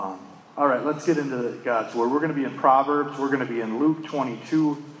All right, let's get into God's Word. We're going to be in Proverbs. We're going to be in Luke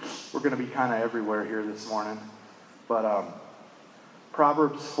 22. We're going to be kind of everywhere here this morning. But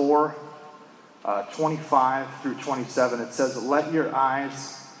Proverbs 4, 25 through 27, it says, "Let your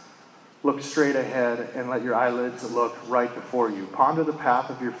eyes look straight ahead and let your eyelids look right before you. Ponder the path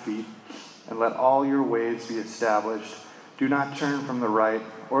of your feet and let all your ways be established. Do not turn from the right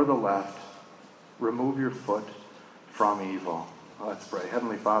or the left. Remove your foot from evil." Let's pray.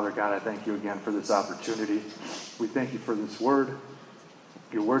 Heavenly Father, God, I thank you again for this opportunity. We thank you for this word,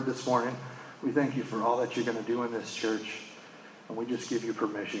 your word this morning. We thank you for all that you're going to do in this church. And we just give you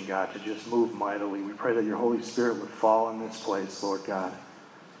permission, God, to just move mightily. We pray that your Holy Spirit would fall in this place, Lord God.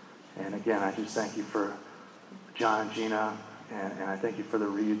 And again, I just thank you for John and Gina, and I thank you for the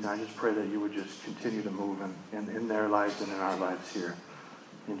Reeds. And I just pray that you would just continue to move in their lives and in our lives here.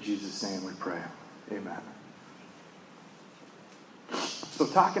 In Jesus' name we pray. Amen. So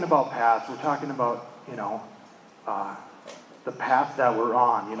talking about paths, we're talking about, the path that we're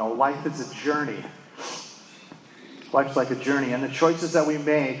on. Life is a journey. Life's like a journey, and the choices that we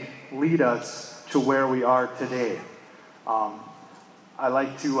make lead us to where we are today. I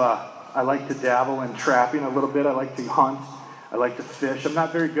like to dabble in trapping a little bit. I like to hunt. I like to fish. I'm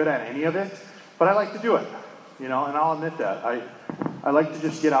not very good at any of it, but I like to do it. And I'll admit that. I like to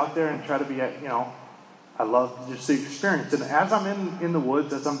just get out there and try to be, I love just the experience. And as I'm in the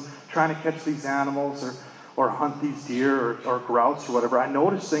woods, as I'm trying to catch these animals or hunt these deer or grouse or whatever, I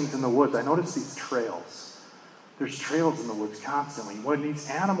notice things in the woods. I notice these trails. There's trails in the woods constantly. When these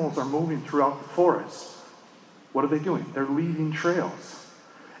animals are moving throughout the forest, what are they doing? They're leaving trails.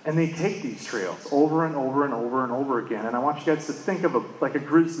 And they take these trails over and over and over and over again. And I want you guys to think of like a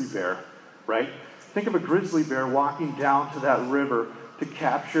grizzly bear, right? Think of a grizzly bear walking down to that river to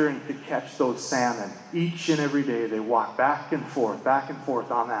capture and to catch those salmon. Each and every day they walk back and forth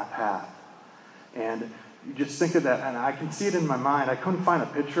on that path. And you just think of that, and I can see it in my mind. I couldn't find a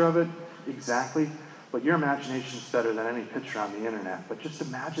picture of it exactly, but your imagination is better than any picture on the internet. But just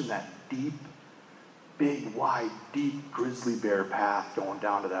imagine that deep, big, wide, deep grizzly bear path going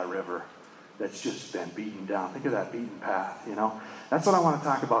down to that river that's just been beaten down. Think of that beaten path, That's what I want to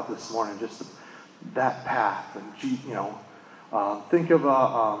talk about this morning, just that path. And, think of,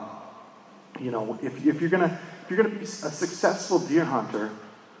 if you're gonna be a successful deer hunter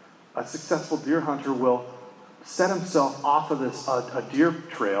will set himself off of a deer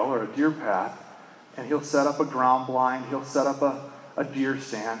trail or a deer path, and he'll set up a ground blind. He'll set up a deer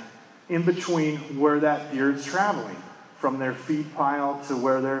stand in between where that deer is traveling, from their feed pile to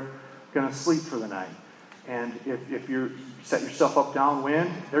where they're going to sleep for the night. And if you set yourself up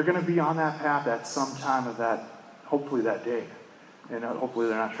downwind, they're going to be on that path at some time of that, hopefully that day. And hopefully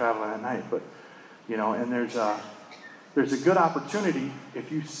they're not traveling at night. But, and there's a good opportunity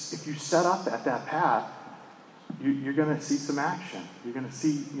if you set up at that path, you're going to see some action. You're going to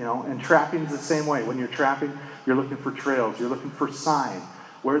see, and trapping is the same way. When you're trapping, you're looking for trails. You're looking for sign,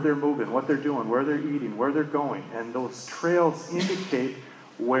 where they're moving, what they're doing, where they're eating, where they're going. And those trails indicate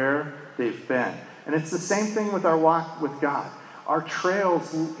where they've been. And it's the same thing with our walk with God. Our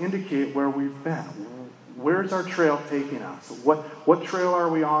trails indicate where we've been. Where's our trail taking us? What trail are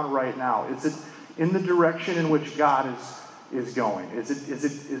we on right now? Is it in the direction in which God is going?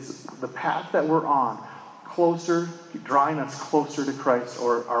 Is the path that we're on closer, drawing us closer to Christ,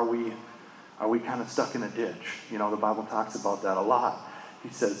 or are we kind of stuck in a ditch? The Bible talks about that a lot. He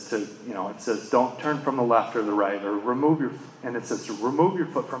says it says, don't turn from the left or the right, or remove your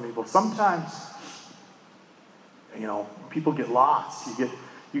foot from evil. Sometimes, people get lost.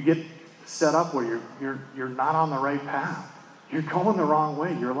 You get set up where you're not on the right path. You're going the wrong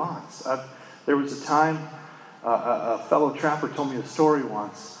way. You're lost. There was a time a fellow trapper told me a story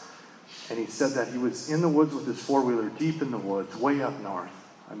once, and he said that he was in the woods with his four-wheeler, deep in the woods, way up north.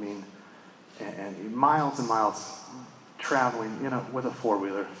 And miles and miles traveling with a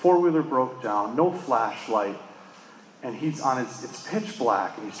four-wheeler. Four-wheeler broke down, no flashlight, and it's pitch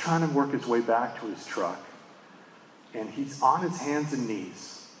black, and he's trying to work his way back to his truck. And he's on his hands and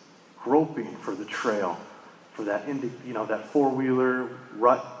knees, groping for the trail, for that that four-wheeler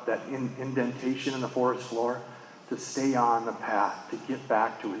rut, that indentation in the forest floor, to stay on the path, to get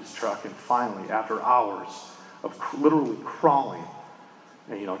back to his truck. And finally, after hours of literally crawling,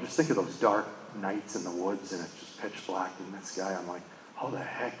 and just think of those dark nights in the woods, and it's just pitch black. And this guy, I'm like, how the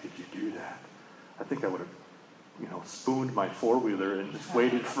heck did you do that? I think I would have, spooned my four-wheeler and just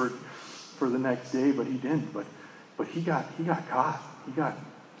waited for the next day, but he didn't. But he got caught.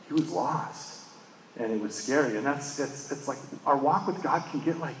 He was lost, and it was scary. And it's like our walk with God can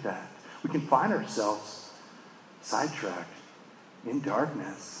get like that. We can find ourselves sidetracked, in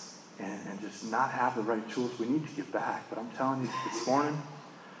darkness and just not have the right tools. We need to get back. But I'm telling you this morning,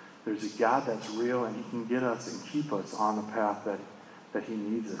 there's a God that's real, and he can get us and keep us on the path that he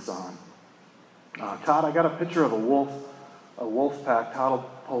needs us on. Todd, I got a picture of a wolf pack. Todd will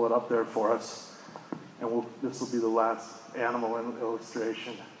pull it up there for us. And this will be the last animal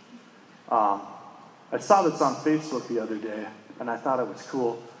illustration. I saw this on Facebook the other day, and I thought it was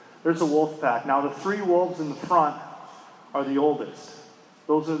cool. There's a wolf pack. Now, the 3 wolves in the front are the oldest.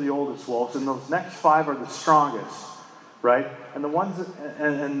 Those are the oldest wolves, and those next 5 are the strongest, right? And the ones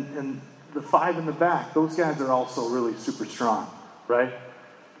and the 5 in the back, those guys are also really super strong, right?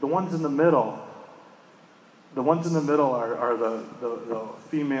 The ones in the middle are the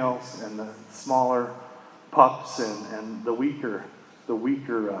females and the smaller pups and the weaker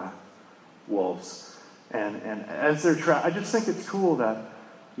wolves. And as they're I just think it's cool that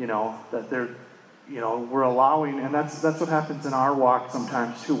that they're we're allowing, and that's what happens in our walk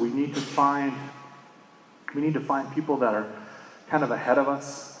sometimes too. We need to find people that are kind of ahead of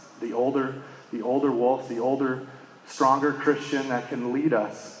us, the older wolf, the older, stronger Christian that can lead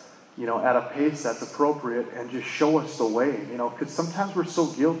us, at a pace that's appropriate and just show us the way, because sometimes we're so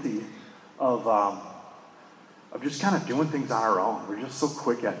guilty of just kind of doing things on our own. We're just so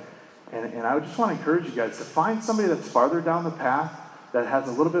quick at it. And I just want to encourage you guys to find somebody that's farther down the path, that has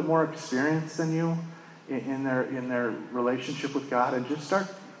a little bit more experience than you in their relationship with God, and just start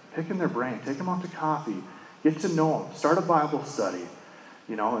picking their brain. Take them out to coffee. Get to know them. Start a Bible study.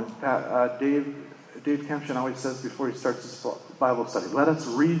 Dave Kempshin always says before he starts his Bible study, let us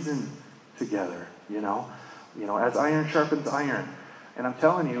reason together, as iron sharpens iron. And I'm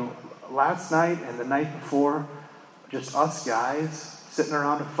telling you, last night and the night before, just us guys sitting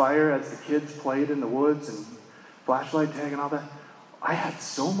around a fire as the kids played in the woods and flashlight tag and all that, I had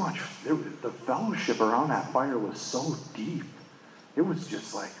so much, the fellowship around that fire was so deep. It was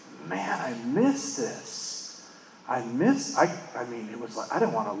just like, man, I miss this. I mean, it was like, I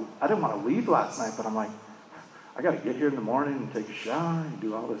didn't want to leave last night, but I'm like, I got to get here in the morning and take a shower and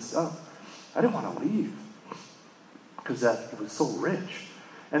do all this stuff. I didn't want to leave because it was so rich.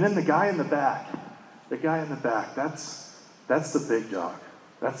 And then the guy in the back, that's the big dog.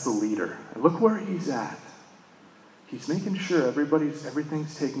 That's the leader. And look where he's at. He's making sure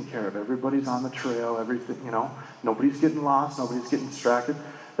everything's taken care of. Everybody's on the trail. Everything, nobody's getting lost. Nobody's getting distracted.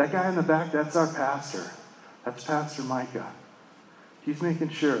 That guy in the back, that's our pastor. That's Pastor Micah. He's making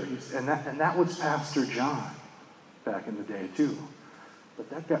sure. And that was Pastor John back in the day too. But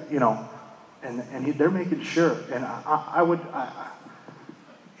that guy, they're making sure. And I would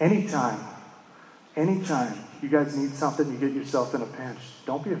anytime you guys need something, you get yourself in a pinch,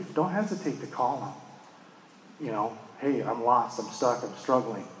 don't hesitate to call them. Hey, I'm lost, I'm stuck, I'm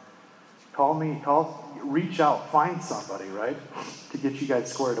struggling. Call me, reach out, find somebody, right, to get you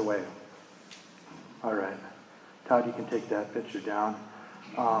guys squared away. All right. Todd, you can take that picture down.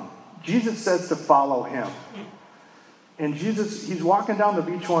 Jesus says to follow him. And Jesus, he's walking down the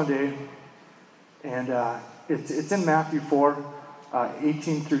beach one day, and it's in Matthew 4,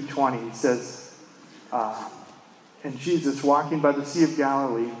 18 through 20. He says, and Jesus, walking by the Sea of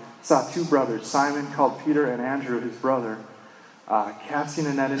Galilee, saw 2 brothers, Simon called Peter and Andrew his brother, casting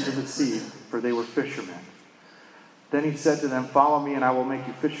a net into the sea, for they were fishermen. Then he said to them, follow me and I will make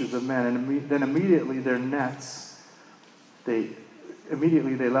you fishers of men. And then immediately they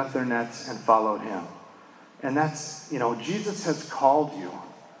left their nets and followed him. And that's, Jesus has called you.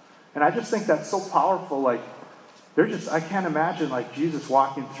 And I just think that's so powerful. Like, I can't imagine like Jesus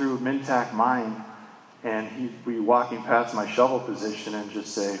walking through Mintac Mine and he'd be walking past my shovel position and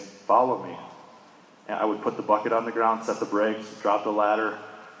just say, follow me. And I would put the bucket on the ground, set the brakes, drop the ladder,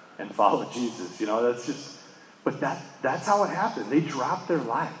 and follow Jesus. That's just, but that's how it happened. They dropped their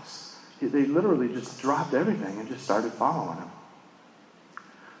lives. They literally just dropped everything and just started following him.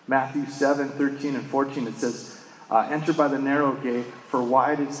 Matthew 7, 13 and 14, it says, enter by the narrow gate, for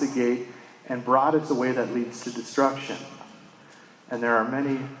wide is the gate, and broad is the way that leads to destruction. And there are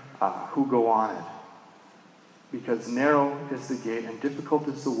many who go on it. Because narrow is the gate, and difficult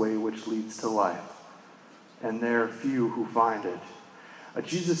is the way which leads to life. And there are few who find it.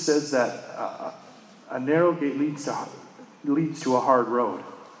 Jesus says that a narrow gate leads to a hard road.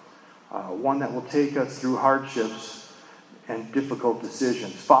 One that will take us through hardships and difficult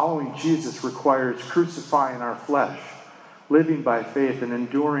decisions. Following Jesus requires crucifying our flesh, living by faith, and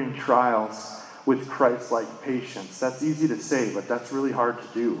enduring trials with Christ-like patience. That's easy to say, but that's really hard to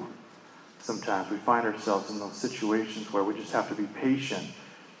do. Sometimes we find ourselves in those situations where we just have to be patient.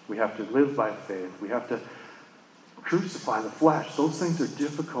 We have to live by faith. We have to crucify the flesh. Those things are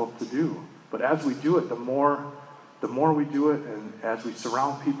difficult to do. But as we do it, the more the more we do it, and as we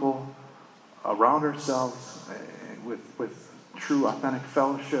surround people around ourselves with true, authentic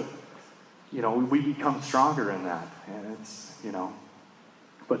fellowship, we become stronger in that. And it's,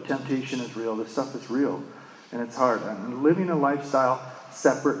 but temptation is real. This stuff is real, and it's hard. And living a lifestyle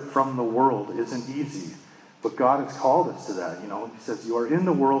separate from the world isn't easy, but God has called us to that. He says, you are in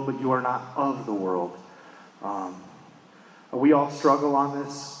the world, but you are not of the world. We all struggle on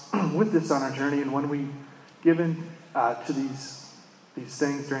this, with this on our journey, and when we give in to these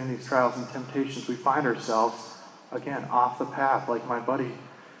things during these trials and temptations, we find ourselves, again, off the path, like my buddy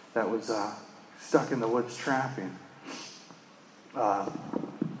that was stuck in the woods trapping.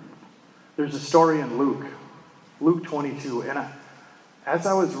 There's a story in Luke 22, and as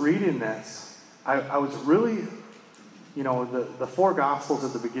I was reading this, I was really, the four Gospels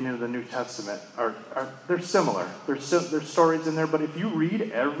at the beginning of the New Testament they're similar. There's stories in there, but if you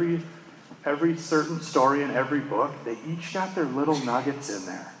read every certain story in every book, they each got their little nuggets in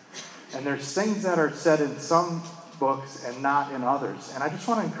there. And there's things that are said in some books and not in others. And I just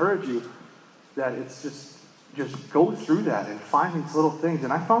want to encourage you that it's just go through that and find these little things.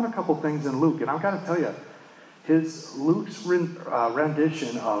 And I found a couple things in Luke, and I've got to tell you, Luke's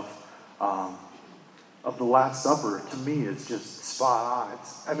rendition of the Last Supper, to me, is just spot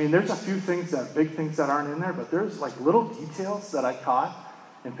on. There's a few big things that aren't in there, but there's like little details that I caught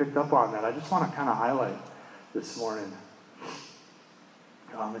and picked up on that I just want to kind of highlight this morning.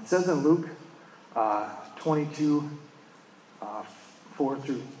 It says in Luke 22, 4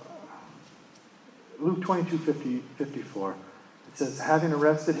 through Luke 22, 54, it says, having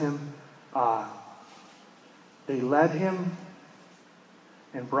arrested him, they led him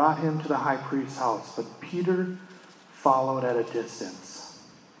and brought him to the high priest's house, but Peter followed at a distance.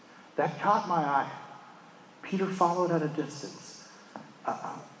 That caught my eye. Peter followed at a distance.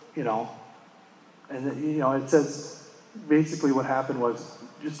 It says basically what happened was,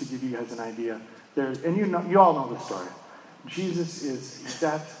 just to give you guys an idea, you all know the story. Jesus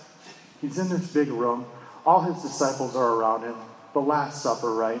he's in this big room. All his disciples are around him. The Last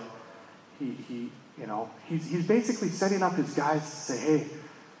Supper, right? He's basically setting up his guys to say, hey,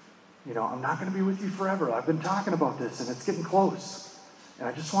 I'm not going to be with you forever. I've been talking about this, and it's getting close. And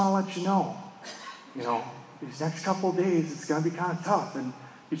I just want to let you know, these next couple of days, it's going to be kind of tough. And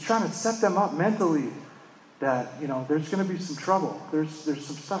he's trying to set them up mentally that, there's going to be some trouble. There's some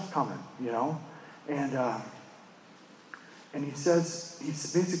stuff coming, And he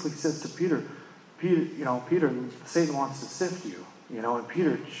basically says to Peter, Satan wants to sift you, and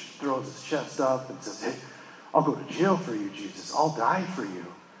Peter throws his chest up and says, hey, I'll go to jail for you, Jesus. I'll die for you,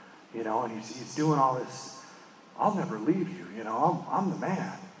 and he's doing all this. I'll never leave you, I'm the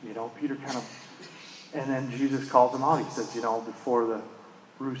man, Peter kind of, and then Jesus calls him out. He says, before the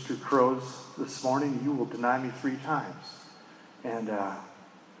rooster crows this morning, you will deny me 3 times. And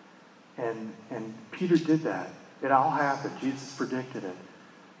Peter did that. It all happened. Jesus predicted it.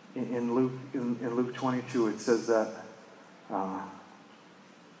 In Luke 22, it says that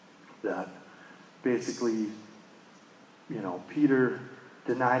basically, Peter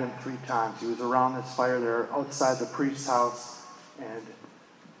denied him 3 times. He was around this fire there outside the priest's house, and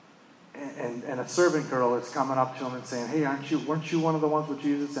a servant girl is coming up to him and saying, hey, weren't you one of the ones with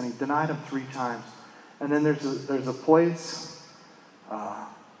Jesus? And he denied him 3 times. And then there's a place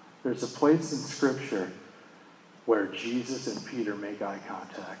in Scripture where Jesus and Peter make eye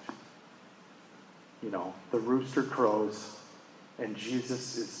contact. The rooster crows, and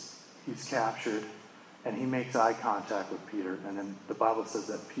Jesus he's captured, and he makes eye contact with Peter. And then the Bible says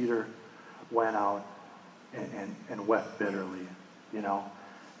that Peter went out and wept bitterly,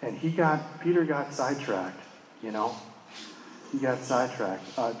 And Peter got sidetracked, He got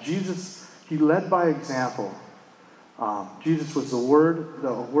sidetracked. Jesus, he led by example. Jesus was the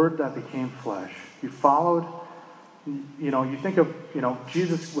Word that became flesh. He followed. You think of,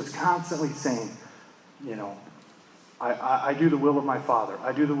 Jesus was constantly saying, I do the will of my Father.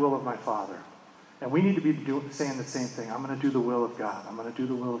 I do the will of my Father. And we need to be saying the same thing. I'm going to do the will of God. I'm going to do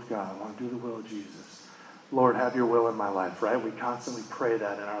the will of God. I want to do the will of Jesus. Lord, have your will in my life, right? We constantly pray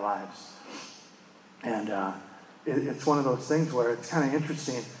that in our lives. And it's one of those things where it's kind of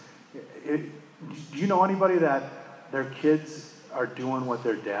interesting. Do you know anybody that their kids are doing what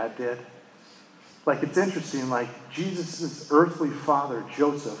their dad did? Like, it's interesting, like, Jesus' earthly father,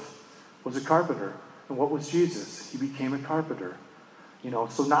 Joseph, was a carpenter. And what was Jesus? He became a carpenter.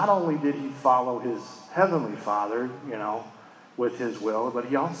 So not only did he follow his heavenly Father, with his will, but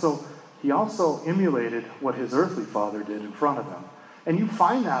he also emulated what his earthly father did in front of him. And you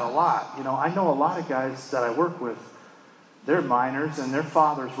find that a lot. I know a lot of guys that I work with, they're miners, and their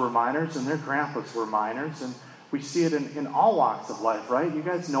fathers were miners, and their grandpas were miners, and We see it in all walks of life, right? You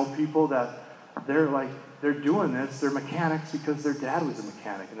guys know people that they're doing this, they're mechanics because their dad was a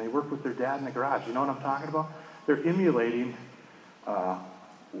mechanic and they work with their dad in the garage. You know what I'm talking about? They're emulating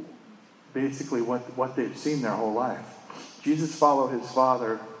basically what they've seen their whole life. Jesus followed his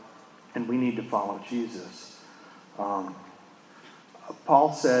Father, and we need to follow Jesus. The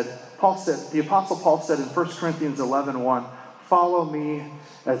Apostle Paul said in 1 Corinthians 11:1, follow me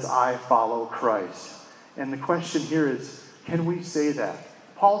as I follow Christ. And the question here is, can we say that?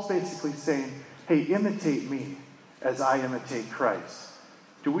 Paul's basically saying, hey, imitate me as I imitate Christ.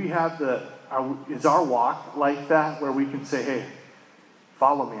 Do we have is our walk like that where we can say, hey,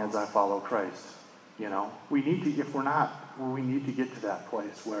 follow me as I follow Christ? You know, we need to, if we're not, we need to get to that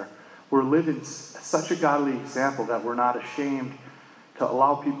place where we're living such a godly example that we're not ashamed to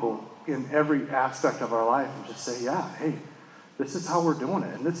allow people in every aspect of our life and just say, yeah, hey, this is how we're doing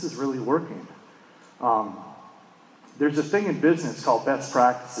it, and this is really working. There's a thing in business called best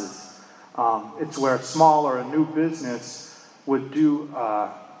practices. It's where a small or a new business would do,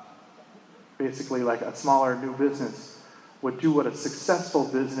 basically like a smaller new business would do what a successful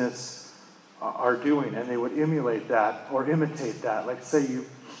business are doing, and they would emulate that or imitate that. Like say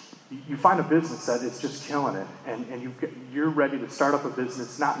you find a business that is just killing it, and you're ready to start up a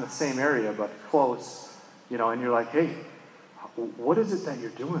business, not in the same area, but close, you know, and you're like, hey, what is it that you're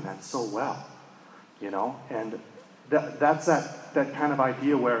doing that's so well? You know, and that's that kind of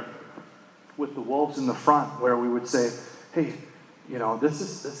idea where, with the wolves in the front, where we would say, hey, you know, this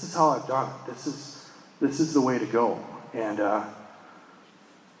is how I've done it. This is the way to go. And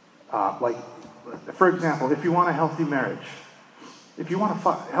like, for example, if you want a healthy marriage, you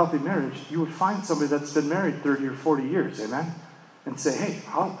would find somebody that's been married 30 or 40 years, amen? And say, hey,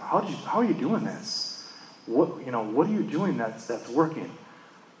 how are you doing this? What are you doing that's working?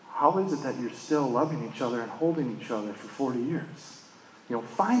 How is it that you're still loving each other and holding each other for 40 years? You know,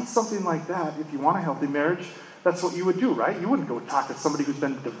 find something like that. If you want a healthy marriage, that's what you would do, right? You wouldn't go talk to somebody who's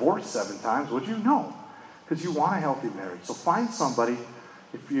been divorced 7 times, would you? No, because you want a healthy marriage. So find somebody,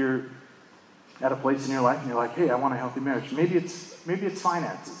 if you're at a place in your life and you're like, hey, I want a healthy marriage. Maybe it's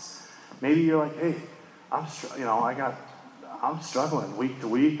finances. Maybe you're like, hey, I'm struggling week to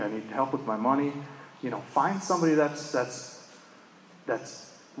week. I need help with my money. You know, find somebody that's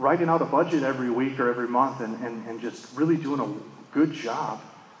writing out a budget every week or every month and just really doing a good job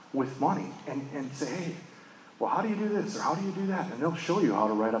with money, and say, hey, well, how do you do this or how do you do that? And they'll show you how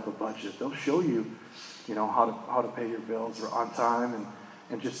to write up a budget. They'll show you, you know, how to pay your bills or on time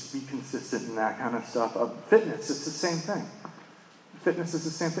and just be consistent in that kind of stuff. Fitness, it's the same thing. Fitness is the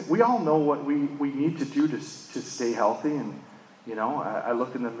same thing. We all know what we need to do to stay healthy. And, you know, I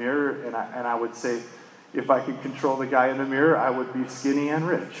look in the mirror and I would say, if I could control the guy in the mirror, I would be skinny and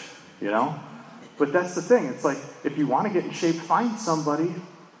rich, you know? But that's the thing. It's like, if you want to get in shape, find somebody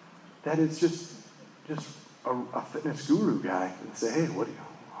that is just a fitness guru guy and say, hey, what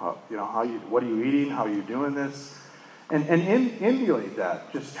are you eating? How are you doing this? And emulate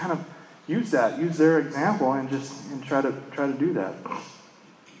that. Just kind of use their example and try to do that.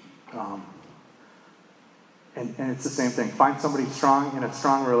 And it's the same thing. Find somebody strong in a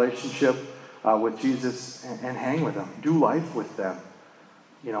strong relationship with Jesus and hang with them. Do life with them.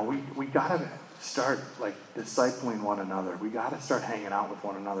 You know, we gotta start like discipling one another. We gotta start hanging out with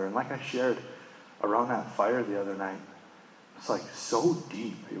one another. And like I shared around that fire the other night, it's like so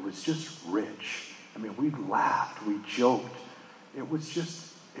deep. It was just rich. I mean, we laughed, we joked. It was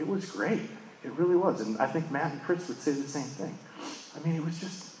great. It really was. And I think Matt and Chris would say the same thing. I mean, it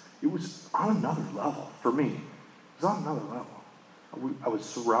was on another level for me. It was on another level. I was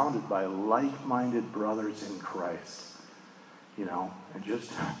surrounded by like-minded brothers in Christ, you know, and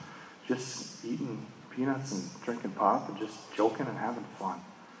just eating peanuts and drinking pop and just joking and having fun.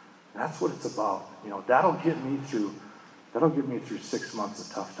 That's what it's about. You know, that'll get me through 6 months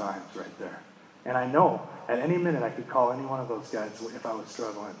of tough times right there. And I know at any minute I could call any one of those guys if I was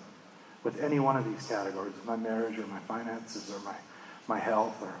struggling with any one of these categories, my marriage or my finances or my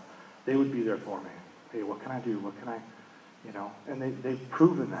health, or they would be there for me. Hey, what can I do? What can I, you know? And they've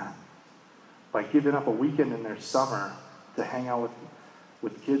proven that by giving up a weekend in their summer to hang out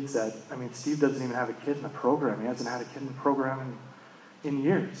with kids that, I mean, Steve doesn't even have a kid in the program. He hasn't had a kid in the program in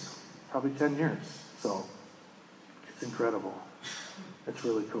years, probably 10 years. So it's incredible. It's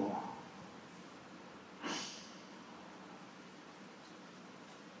really cool.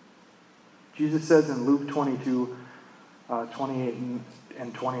 Jesus says in Luke 22, 28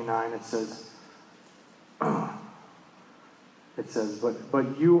 and 29, it says,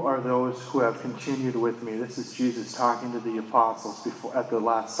 but you are those who have continued with me. This is Jesus talking to the apostles at the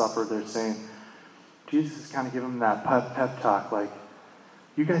Last Supper. They're saying, Jesus is kind of giving them that pep talk, like,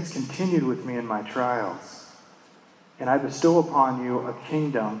 you guys continued with me in my trials, and I bestow upon you a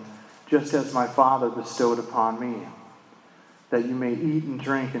kingdom just as my Father bestowed upon me, that you may eat and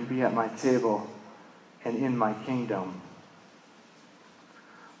drink and be at my table and in my kingdom.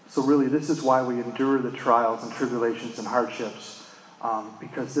 So really, this is why we endure the trials and tribulations and hardships,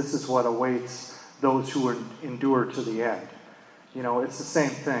 because this is what awaits those who endure to the end. You know, it's the same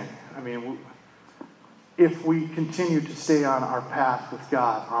thing. I mean, if we continue to stay on our path with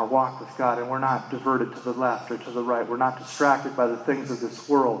God, our walk with God, and we're not diverted to the left or to the right, we're not distracted by the things of this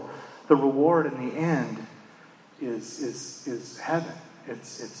world, the reward in the end is heaven.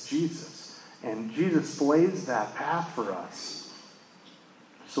 It's Jesus. And Jesus blazed that path for us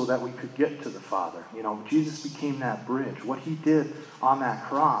so that we could get to the Father. You know, Jesus became that bridge. What he did on that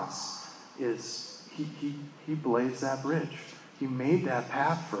cross is he blazed that bridge. He made that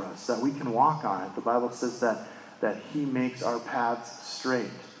path for us that we can walk on it. The Bible says that he makes our paths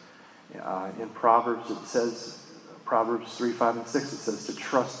straight. In Proverbs, it says, Proverbs 3, 5, and 6, it says to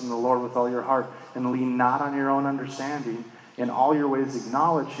trust in the Lord with all your heart and lean not on your own understanding. In all your ways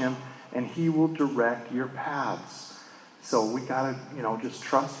acknowledge him, and he will direct your paths. So we got to, just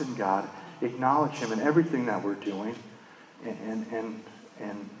trust in God, acknowledge him in everything that we're doing, and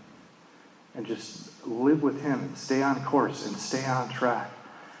just live with him and stay on course and stay on track.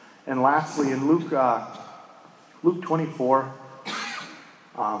 And lastly, in Luke 24,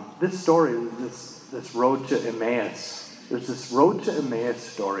 this story is this road to Emmaus. There's this road to Emmaus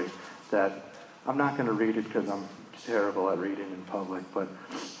story that I'm not going to read it because I'm terrible at reading in public, but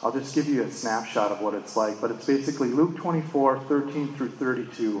I'll just give you a snapshot of what it's like. But it's basically Luke 24, 13 through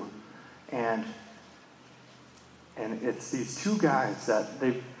 32. And it's these two guys that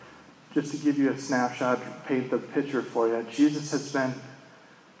they've, just to give you a snapshot, paint the picture for you, Jesus has been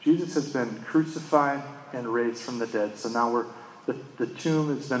crucified and raised from the dead. So now the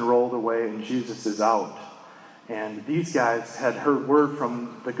tomb has been rolled away and Jesus is out. And these guys had heard word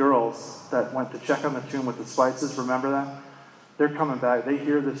from the girls that went to check on the tomb with the spices. Remember that? They're coming back. They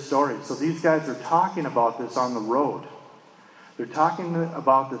hear this story. So these guys are talking about this on the road. They're talking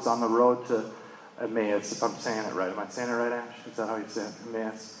about this on the road to Emmaus, if I'm saying it right. Am I saying it right, Ash? Is that how you say it?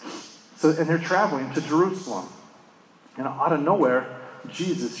 Emmaus. So, and they're traveling to Jerusalem. And out of nowhere,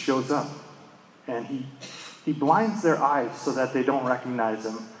 Jesus shows up. And he blinds their eyes so that they don't recognize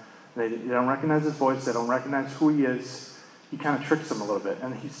him. They don't recognize his voice. They don't recognize who he is. He kind of tricks them a little bit.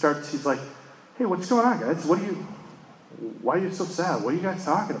 And he's like, hey, what's going on, guys? Why are you so sad? What are you guys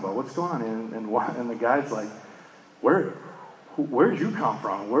talking about? What's going on? And the guy's like, where'd you come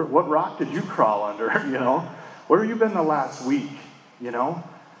from? What rock did you crawl under? Where have you been the last week?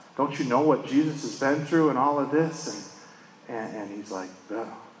 Don't you know what Jesus has been through and all of this? And he's like,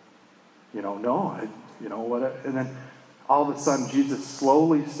 no, and then all of a sudden Jesus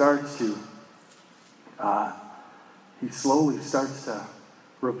slowly starts to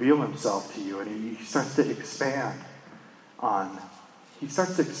reveal himself to you, and he starts to expand on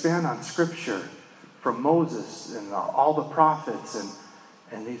Scripture from Moses and all the prophets,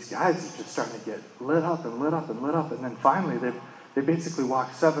 and these guys are just starting to get lit up, and then finally they basically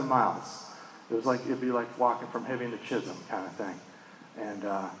walk 7 miles. It'd be like walking from Hibbing to Chisholm kind of thing, and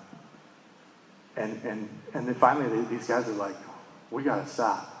then finally these guys are like, we gotta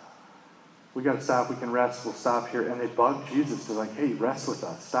stop. We can rest, we'll stop here. And they bug Jesus. They're like, hey, rest with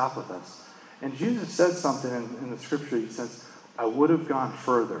us, stop with us. And Jesus says something in the Scripture. He says, I would have gone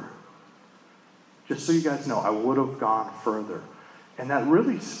further. Just so you guys know, I would have gone further. And that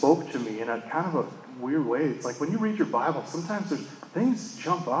really spoke to me in a kind of a weird way. It's like when you read your Bible, sometimes things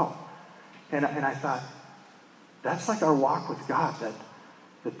jump out. And I thought, that's like our walk with God,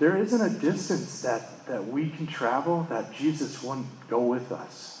 that there isn't a distance that we can travel that Jesus wouldn't go with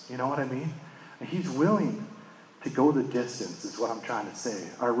us. You know what I mean? He's willing to go the distance, is what I'm trying to say.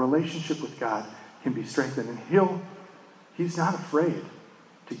 Our relationship with God can be strengthened, and he's not afraid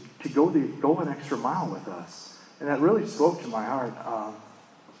to go an extra mile with us. And that really spoke to my heart.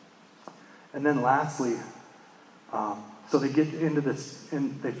 And then lastly, so they get into this,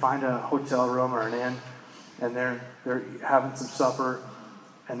 and they find a hotel room or an inn, and they're having some supper,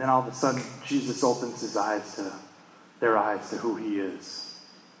 and then all of a sudden Jesus opens their eyes to who he is.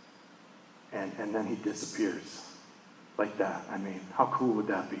 And then he disappears like that. I mean, how cool would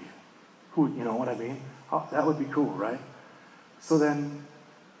that be? You know what I mean? That would be cool, right? So then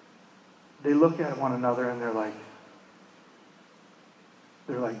they look at one another and they're like,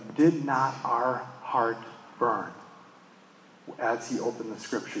 did not our heart burn as he opened the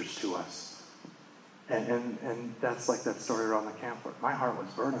Scriptures to us? And that's like that story around the campfire. My heart was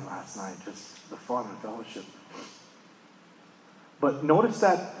burning last night, just the fun and fellowship. But notice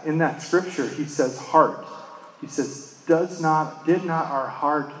that in that scripture, he says heart. He says, did not our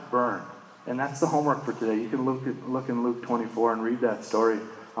heart burn? And that's the homework for today. You can look in Luke 24 and read that story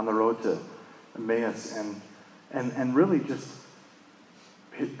on the road to Emmaus. And really just,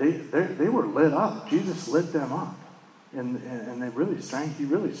 they were lit up. Jesus lit them up. And he really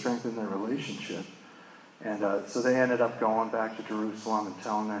strengthened their relationship. And so they ended up going back to Jerusalem and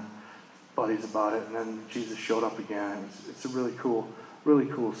telling their buddies about it. And then Jesus showed up again. It's a really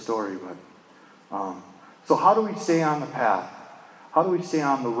cool story. But so how do we stay on the path? How do we stay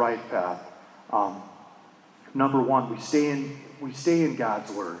on the right path? Number one, we stay in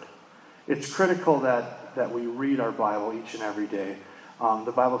God's Word. It's critical that we read our Bible each and every day.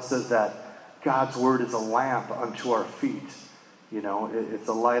 The Bible says that God's Word is a lamp unto our feet. It's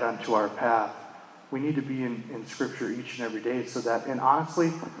a light unto our path. We need to be in Scripture each and every day so that, and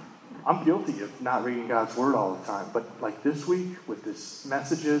honestly, I'm guilty of not reading God's Word all the time. But like this week, with this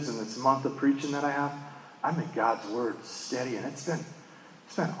messages and this month of preaching that I have, I'm in God's Word steady, and it's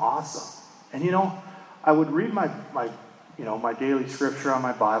been awesome. And I would read my daily scripture on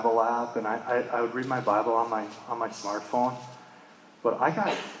my Bible app, and I would read my Bible on my smartphone. But I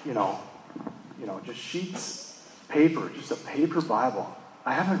got just sheets, paper, just a paper Bible.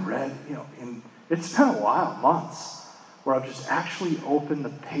 I haven't read it's been a while, months, where I've just actually opened the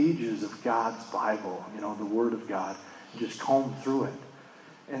pages of God's Bible, the Word of God, and just combed through it.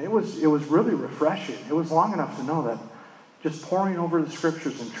 And it was really refreshing. It was long enough to know that just poring over the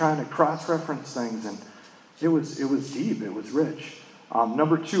scriptures and trying to cross-reference things, and it was deep, it was rich.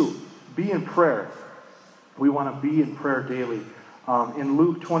 Number two, be in prayer. We want to be in prayer daily. In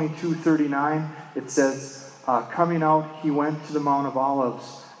Luke 22:39, it says, coming out, he went to the Mount of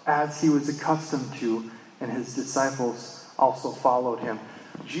Olives, as he was accustomed to, and his disciples also followed him.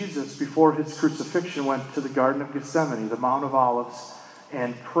 Jesus, before his crucifixion, went to the Garden of Gethsemane, the Mount of Olives,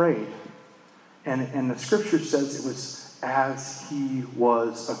 and prayed. And the scripture says it was as he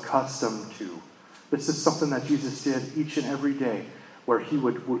was accustomed to. This is something that Jesus did each and every day, where he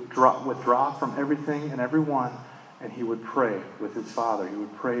would withdraw from everything and everyone, and he would pray with his Father. He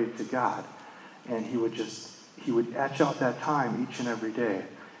would pray to God. And he would etch out that time each and every day.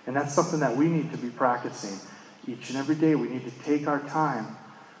 And that's something that we need to be practicing. Each and every day we need to take our time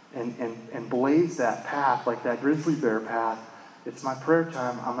and blaze that path, like that grizzly bear path. It's my prayer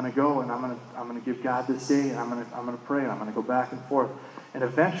time. I'm going to go and I'm going to give God this day, and I'm going to pray, and I'm going to go back and forth. And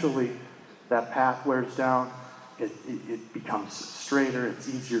eventually that path wears down. It becomes straighter. It's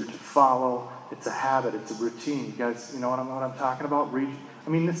easier to follow. It's a habit. It's a routine. You guys, know what I'm talking about?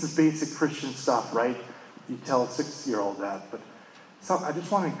 This is basic Christian stuff, right? You tell a 6-year-old that, but I just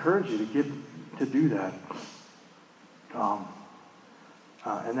want to encourage you to do that.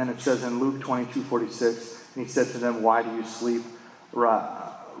 And then it says in Luke 22:46, and he said to them, "Why do you sleep?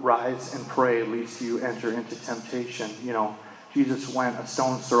 Rise and pray, lest you enter into temptation." Jesus went a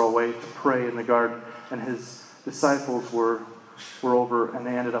stone's throw away to pray in the garden, and his disciples were over, and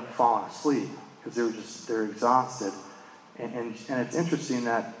they ended up falling asleep because they're exhausted. And it's interesting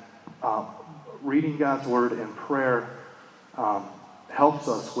that reading God's Word and prayer helps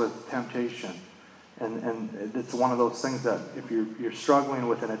us with temptation. And it's one of those things that if you're struggling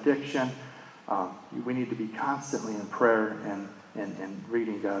with an addiction, we need to be constantly in prayer and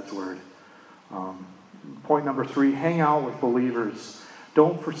reading God's Word. Point number 3, hang out with believers.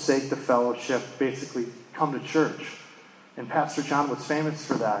 Don't forsake the fellowship. Basically, come to church. And Pastor John was famous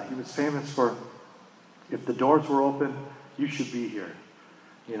for that. He was famous for, if the doors were open, you should be here.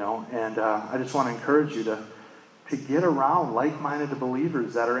 And I just want to encourage you to get around like-minded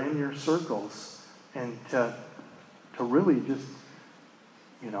believers that are in your circles, and to really just,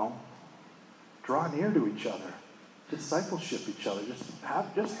 draw near to each other, discipleship each other,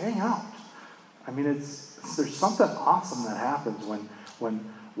 just hang out. There's something awesome that happens when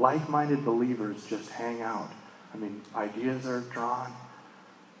like-minded believers just hang out. Ideas are drawn,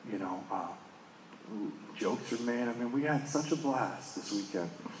 jokes are made. We had such a blast this weekend.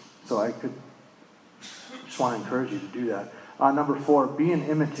 So I just want to encourage you to do that. Number 4, be an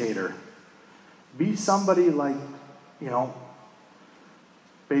imitator. Be somebody like,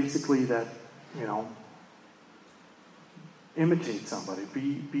 basically that, imitate somebody.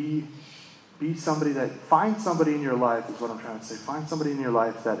 Be somebody find somebody in your life, is what I'm trying to say. Find somebody in your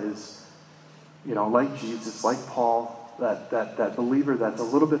life that is, like Jesus, like Paul, that believer that's a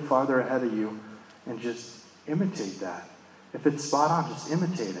little bit farther ahead of you, and just imitate that. If it's spot on, just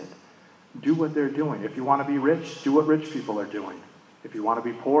imitate it. Do what they're doing. If you want to be rich, do what rich people are doing. If you want to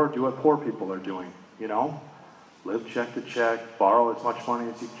be poor, do what poor people are doing. Live check to check, borrow as much money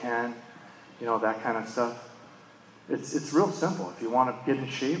as you can, that kind of stuff. It's real simple. If you want to get in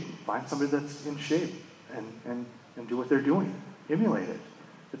shape, find somebody that's in shape and do what they're doing. Emulate it.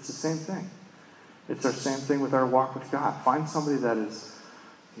 It's the same thing. It's our same thing with our walk with God. Find somebody that is,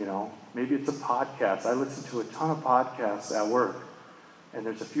 maybe it's a podcast. I listen to a ton of podcasts at work, and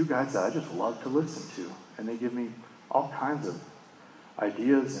there's a few guys that I just love to listen to, and they give me all kinds of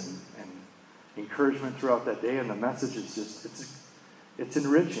ideas and encouragement throughout that day, and the message is just, it's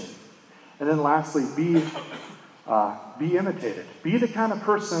enriching. And then lastly, be imitated. Be the kind of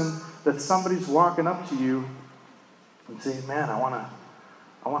person that somebody's walking up to you and saying, man, I want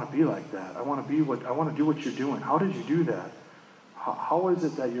to be like that. I want to do what you're doing. How did you do that? How is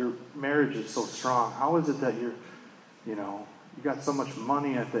it that your marriage is so strong? How is it that you got so much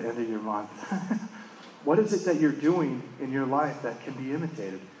money at the end of your month? What is it that you're doing in your life that can be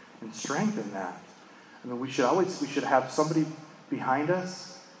imitated and strengthen that? I mean, we should have somebody behind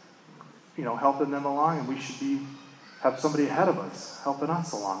us, helping them along, and we should have somebody ahead of us helping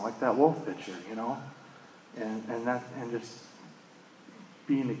us along, like that wolf picture, and just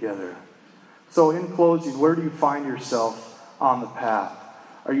being together. So in closing, where do you find yourself on the path?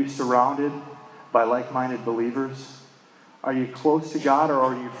 Are you surrounded by like-minded believers? Are you close to God, or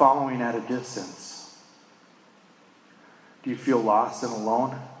are you following at a distance? Do you feel lost and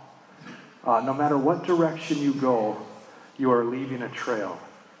alone? No matter what direction you go, you are leaving a trail.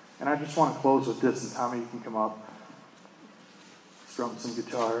 And I just want to close with this, and Tommy, you can come up, strum some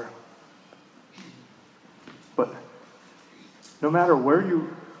guitar. But no matter where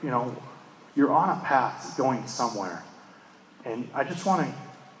you're on a path going somewhere. And I just want to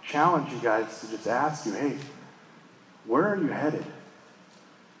challenge you guys to just ask you, hey, where are you headed?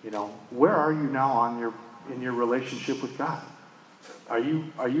 Where are you now in your relationship with God? Are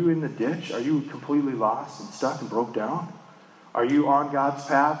you in the ditch? Are you completely lost and stuck and broke down? Are you on God's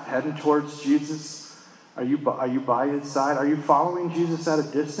path, heading towards Jesus? Are you by His side? Are you following Jesus at a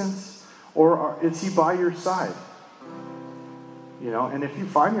distance, or is He by your side? And if you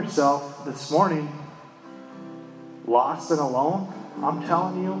find yourself this morning lost and alone, I'm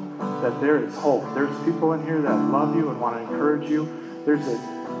telling you that there is hope. There's people in here that love you and want to encourage you. There's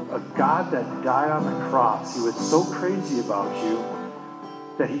a God that died on the cross. He was so crazy about you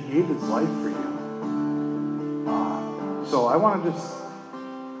that He gave His life for you. So I want to just,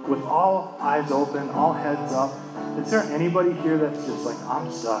 with all eyes open, all heads up, is there anybody here that's just like,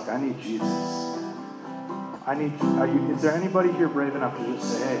 I'm stuck, I need Jesus? Is there anybody here brave enough to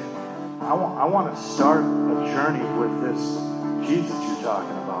just say, hey, I want to start a journey with this Jesus you're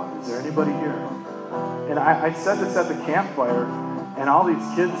talking about? Is there anybody here? And I said this at the campfire, and all these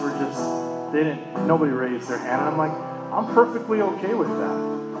kids were nobody raised their hand. And I'm like, I'm perfectly okay with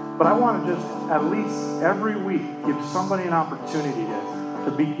that. But I want to just, at least every week, give somebody an opportunity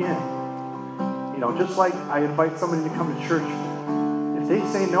to begin. Just like I invite somebody to come to church. If they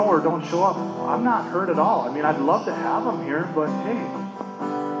say no or don't show up, I'm not hurt at all. I mean, I'd love to have them here, but hey,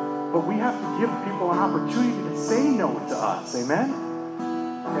 we have to give people an opportunity to say no to us. Amen?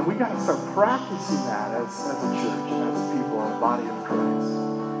 And we got to start practicing that as a church and as a people, a body of Christ.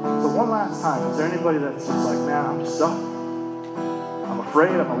 So one last time, is there anybody that's just like, man, I'm stuck. I'm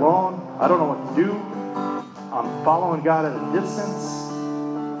afraid, I'm alone, I don't know what to do. I'm following God at a distance.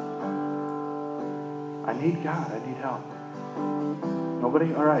 I need God, I need help.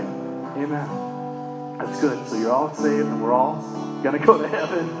 Nobody? All right. Amen. That's good. So you're all saved and we're all going to go to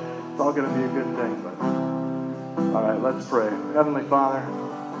heaven. It's all going to be a good thing. But all right, let's pray. Heavenly Father,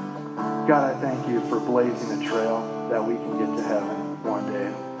 God, I thank you for blazing a trail that we can get to heaven one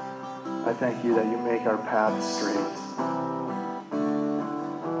day. I thank you that you make our paths straight.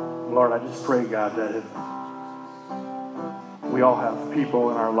 Lord, I just pray, God, that if we all have people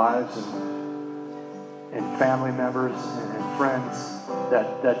in our lives and family members and friends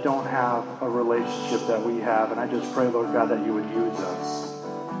that don't have a relationship that we have, and I just pray, Lord God, that you would use us,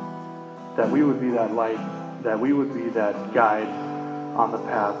 that we would be that light, that we would be that guide on the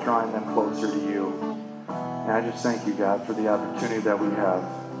path, drawing them closer to you. And I just thank you, God, for the opportunity that we have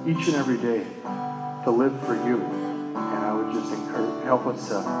each and every day to live for you. And I would just encourage, help us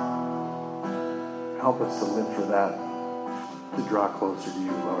to live for that, to draw closer to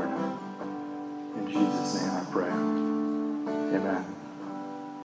you, Lord. In Jesus' name I pray. Amen.